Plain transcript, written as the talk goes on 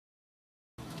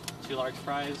2 large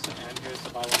fries, and here's the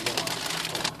buy one get one.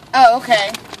 Oh, okay.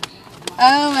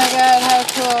 Oh my God, how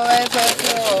cool! That's so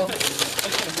cool.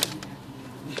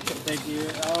 Thank you.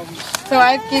 So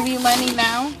I give you money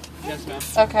now? Yes, ma'am.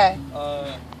 Okay.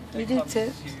 We It do comes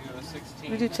tips. to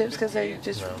 16, We do tips because they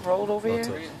just rolled over No here.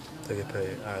 tips. They get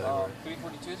paid either way.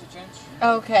 342 is a change.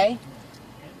 Okay.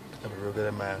 I'm real good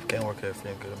at math. Can't work here if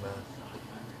you ain't good at math.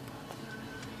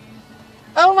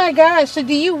 Oh my gosh! So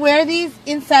do you wear these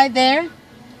inside there?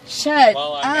 Shut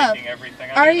Well, I'm up! making everything.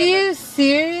 Are you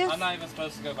serious? I'm not even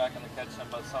supposed to go back in the kitchen,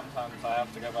 but sometimes I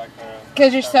have to go back there.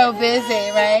 Because you're so busy,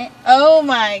 right? Oh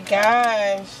my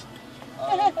gosh!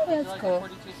 Would you That's like cool. a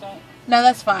 42 cent? No,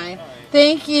 that's fine. All right.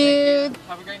 Thank you.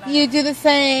 Have a great night. You do the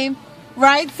same.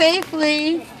 Ride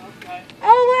safely. Okay.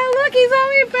 Oh wow! Look, he's on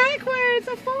me backwards.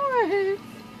 A forward.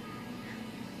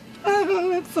 Oh,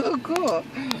 that's so cool.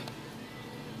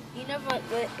 You never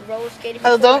went roller skating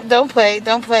Oh, before? don't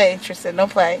play, Tristan.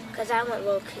 Don't play. Because I went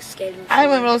roller skating before. I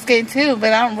went roller skating too,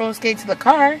 but I don't roller skate to the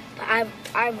car. I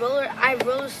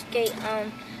roller skate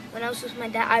when I was with my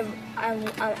dad.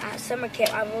 At summer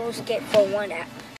camp I roller skate for 1 hour.